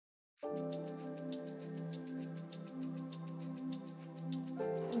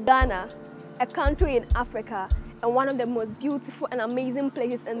Ghana, a country in Africa and one of the most beautiful and amazing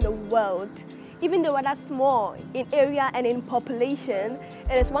places in the world. Even though rather small in area and in population,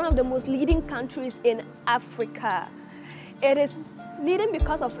 it is one of the most leading countries in Africa. It is leading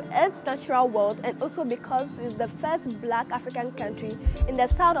because of its natural wealth and also because it's the first Black African country in the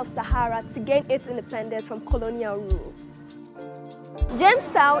south of Sahara to gain its independence from colonial rule.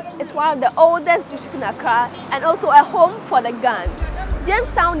 Jamestown is one of the oldest districts in Accra and also a home for the guns.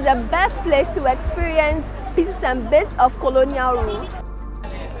 Jamestown is the best place to experience pieces and bits of colonial rule.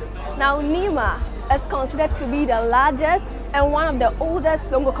 Now, Nima is considered to be the largest and one of the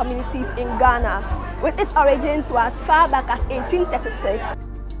oldest Songo communities in Ghana, with its origins to as far back as 1836.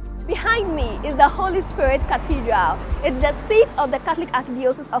 Behind me is the Holy Spirit Cathedral. It's the seat of the Catholic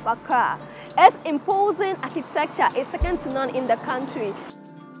Archdiocese of Accra. Its imposing architecture is second to none in the country.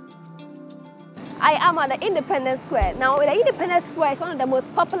 I am at the Independence Square. Now, the Independence Square is one of the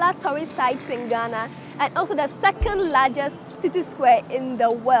most popular tourist sites in Ghana and also the second largest city square in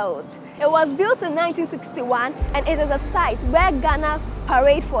the world. It was built in 1961 and it is a site where Ghana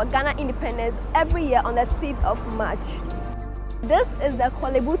parade for Ghana independence every year on the 6th of March. This is the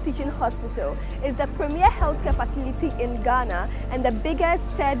Kolebu Teaching Hospital. It's the premier healthcare facility in Ghana and the biggest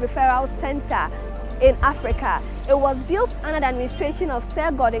third referral center in Africa. It was built under the administration of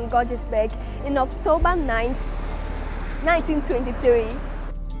Sir Gordon Gorgesberg in October 9, 1923.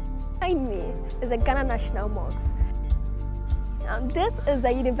 Behind me is the Ghana National Mosque. Now, this is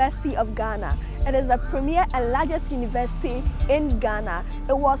the University of Ghana. It is the premier and largest university in Ghana.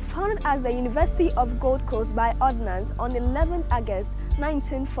 It was founded as the University of Gold Coast by ordinance on 11 August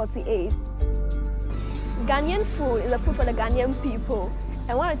 1948. Ghanaian food is a food for the Ghanaian people,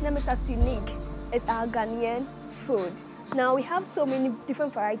 and one of the things that's unique is our Ghanaian food. Now, we have so many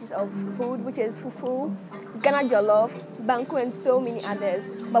different varieties of food, which is fufu, Ghana jollof, banku, and so many others.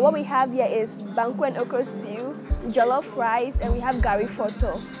 But what we have here is banku and okra stew, jollof rice, and we have gari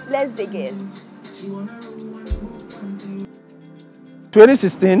photo. Let's dig in.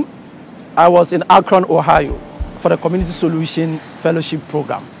 2016, I was in Akron, Ohio for the Community Solution Fellowship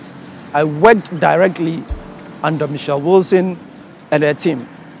Program. I worked directly under Michelle Wilson and her team.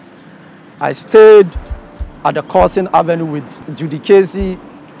 I stayed at the Cousin Avenue with Judy Casey,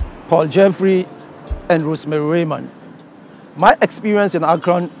 Paul Jeffrey, and Rosemary Raymond. My experience in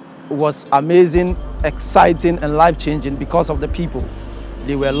Akron was amazing, exciting, and life-changing because of the people.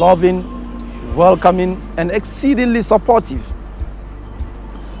 They were loving, welcoming, and exceedingly supportive.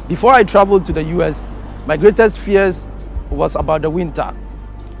 Before I traveled to the US, my greatest fears was about the winter.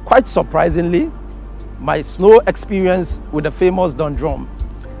 Quite surprisingly, my snow experience with the famous Don Drum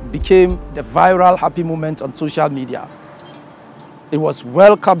became the viral happy moment on social media. It was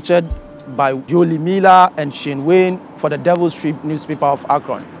well captured by Jolie Miller and Shane Wayne for the Devil Strip newspaper of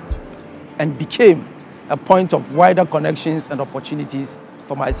Akron and became a point of wider connections and opportunities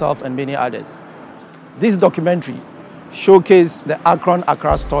for myself and many others. This documentary showcased the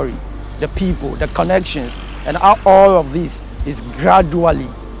Accra story, the people, the connections, and how all of this is gradually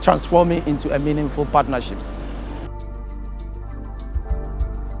transforming into a meaningful partnerships.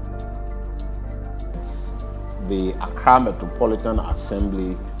 It's the Accra Metropolitan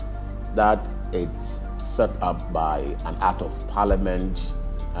Assembly that it's set up by an Act of Parliament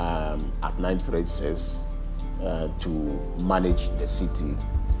at 936 to manage the city,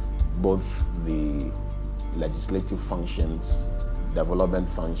 both the legislative functions, development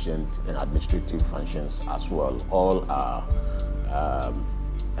functions, and administrative functions as well. All are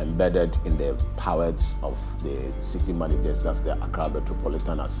embedded in the powers of the city managers, that's the Accra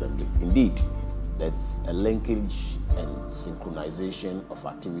Metropolitan Assembly. Indeed, that's a linkage and synchronization of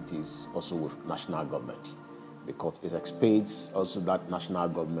activities also with national government, because it expects also that national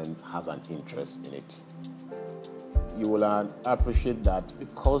government has an interest in it. You will appreciate that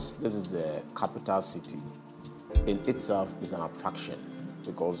because this is a capital city, in itself is an attraction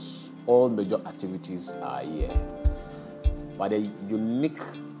because all major activities are here. But the unique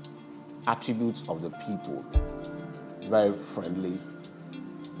attributes of the people, very friendly,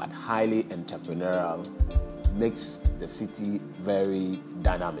 but highly entrepreneurial, makes the city very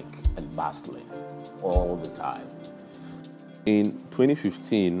dynamic and bustling all the time. In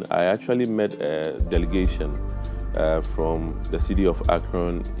 2015, I actually met a delegation from the city of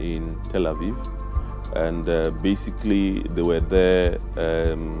Akron in Tel Aviv, and basically they were there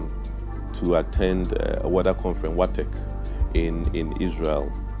to attend a water conference, WATEC, in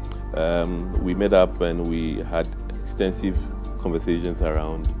Israel. We met up and we had extensive conversations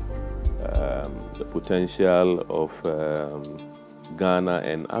around the potential of Ghana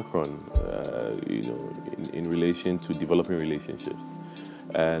and Akron, in relation to developing relationships.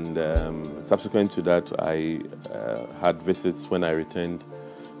 And subsequent to that, I had visits when I returned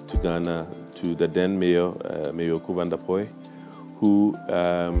to Ghana to the then mayor, Mayor Kuvandapoy, who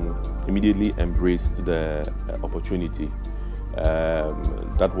immediately embraced the opportunity.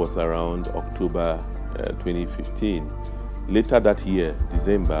 That was around October 2015. Later that year,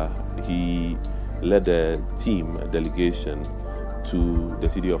 December, he led a delegation to the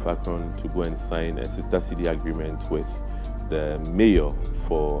city of Akron to go and sign a sister city agreement with the mayor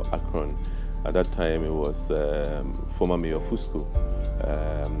for Akron. At that time, it was former Mayor Fusco.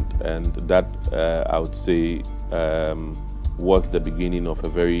 And that, I would say, was the beginning of a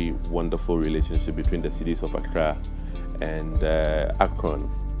very wonderful relationship between the cities of Accra and Akron.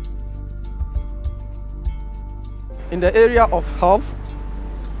 In the area of health,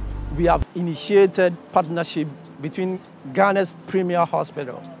 we have initiated partnership between Ghana's premier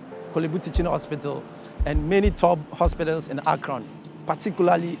hospital, Kolebu Teaching Hospital, and many top hospitals in Akron,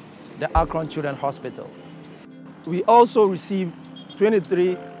 particularly the Akron Children's Hospital. We also received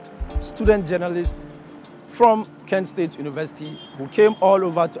 23 student journalists from Kent State University who came all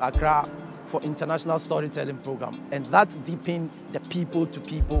over to Accra for international storytelling program, and that deepened the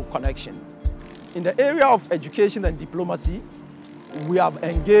people-to-people connection. In the area of education and diplomacy, we have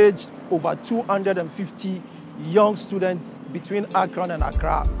engaged over 250 young students between Akron and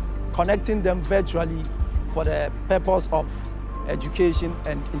Accra, connecting them virtually for the purpose of education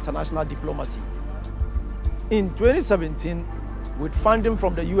and international diplomacy. In 2017, with funding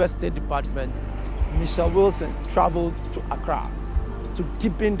from the US State Department, Michelle Wilson traveled to Accra to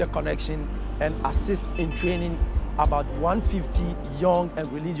deepen the connection and assist in training about 150 young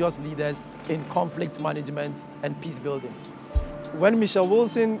and religious leaders in conflict management and peace building. When Michelle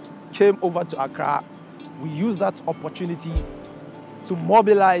Wilson came over to Accra, we used that opportunity to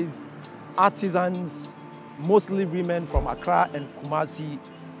mobilize artisans, mostly women from Accra and Kumasi,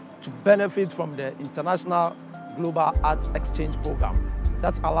 to benefit from the International Global Art Exchange Program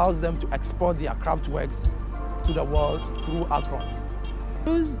that allows them to export their craft works to the world through Akron.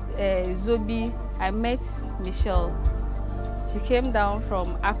 Through Zobi, I met Michelle. She came down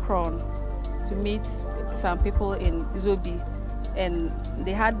from Akron to meet some people in Zobi, and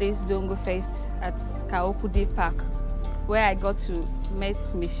they had this Zongo Fest at Kaokudi Park, where I got to meet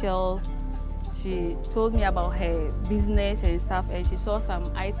Michelle. She told me about her business and stuff, and she saw some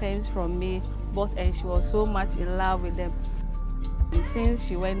items from me bought, and she was so much in love with them. And since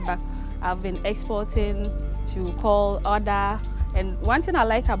she went back, I've been exporting. She will call, order, and one thing I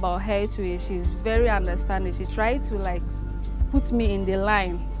like about her too is she's very understanding. She tried to put me in the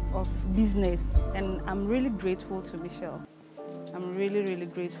line of business, and I'm really grateful to Michelle. I'm really, really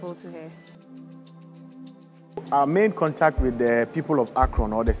grateful to her. Our main contact with the people of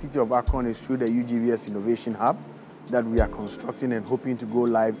Akron or the city of Akron is through the UGVS Innovation Hub that we are constructing and hoping to go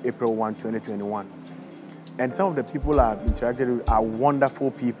live April 1, 2021. And some of the people I've interacted with are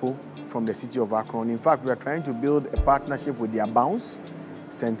wonderful people from the city of Akron. In fact, we are trying to build a partnership with their Bounce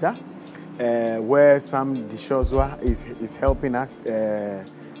Center, where Sam Dishozwa is helping us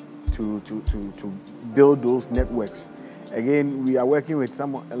to build those networks. Again, we are working with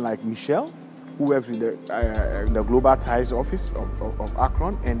someone like Michelle, who works with the Global Ties Office of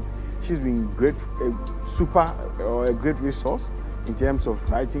Akron, and she's been great, a great resource in terms of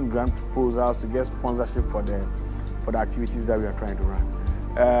writing grant proposals to get sponsorship for the activities that we are trying to run.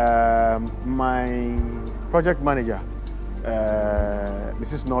 My project manager,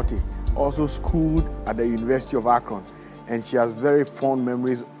 Mrs. Naughty, also schooled at the University of Akron, and she has very fond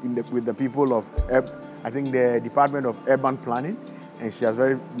memories with the people of, I think, the Department of Urban Planning, and she has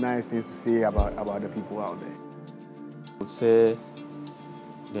very nice things to say about the people out there. I would say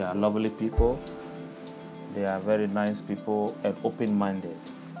they are lovely people, they are very nice people and open-minded.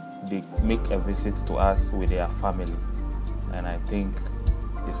 They make a visit to us with their family, and I think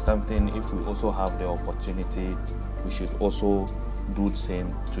it's something, if we also have the opportunity, we should also do the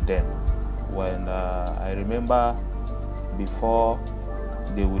same to them. When I remember before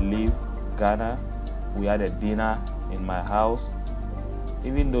they would leave Ghana, we had a dinner in my house.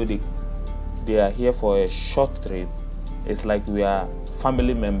 Even though they are here for a short trip, it's like we are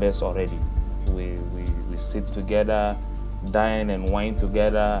family members already. We sit together, dine and wine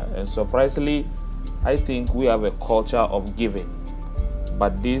together, and surprisingly, I think we have a culture of giving.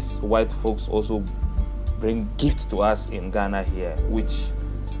 But these white folks also bring gifts to us in Ghana here, which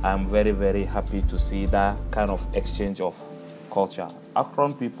I'm very, very happy to see that kind of exchange of culture.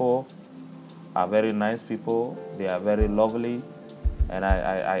 Akron people are very nice people, they are very lovely, and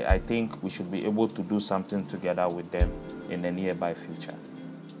I think we should be able to do something together with them in the nearby future.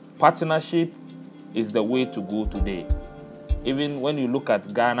 Partnership is the way to go today. Even when you look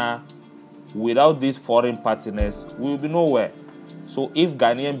at Ghana, without these foreign partners, we will be nowhere. So if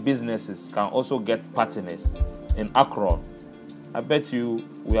Ghanaian businesses can also get partners in Akron, I bet you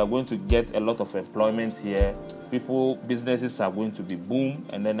we are going to get a lot of employment here. Businesses are going to be boom,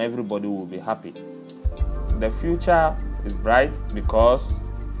 and then everybody will be happy. The future is bright because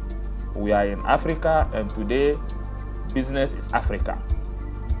we are in Africa, and today business is Africa.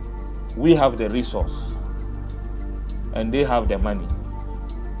 We have the resource, and they have the money.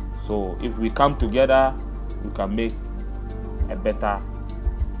 So if we come together, we can make a better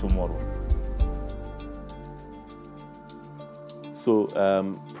tomorrow. So,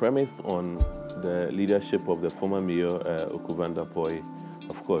 premised on the leadership of the former mayor, Okuvandapoi,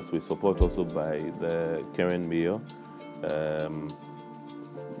 of course, with support also by the current mayor,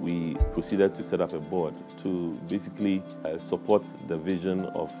 we proceeded to set up a board to basically support the vision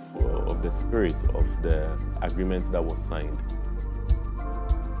of the spirit of the agreement that was signed.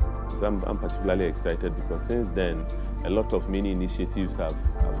 So I'm particularly excited because since then, a lot of many initiatives have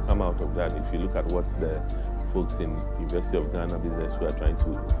come out of that. If you look at what the folks in University of Ghana Business who are trying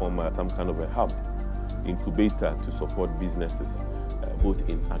to form some kind of a hub, incubator to support businesses, both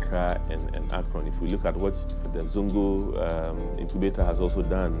in Accra and Akron. If we look at what the Zongo incubator has also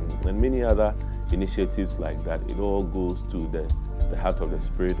done, and many other initiatives like that, it all goes to the heart of the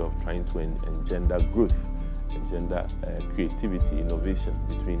spirit of trying to engender growth, engender creativity, innovation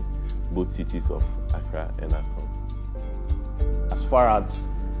between both cities of Accra and Akron. As far as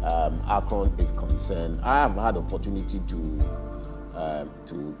Akron is concerned, I have had the opportunity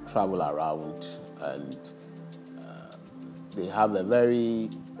to travel around, and they have a very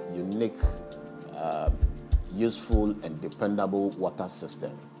unique, useful and dependable water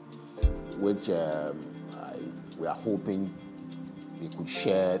system, which we are hoping we could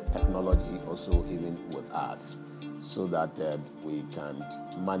share technology also even with us, so that we can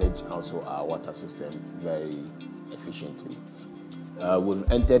manage also our water system very efficiently.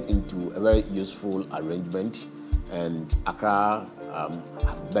 We've entered into a very useful arrangement, and Accra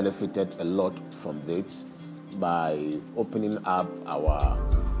have benefited a lot from this by opening up our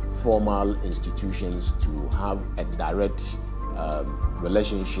formal institutions to have a direct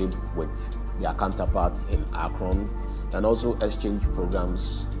relationship with their counterparts in Akron, and also exchange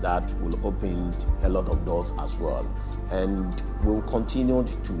programs that will open a lot of doors as well. And we'll continue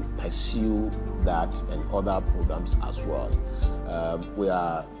to pursue that and other programs as well. We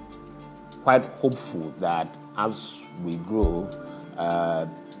are quite hopeful that as we grow,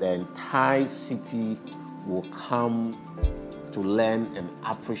 the entire city will come to learn and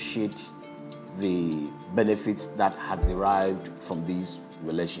appreciate the benefits that have derived from this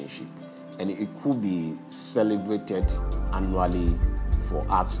relationship. And it could be celebrated annually for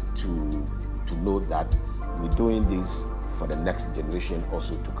us to know that we're doing this for the next generation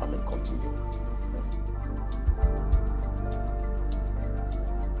also to come and continue.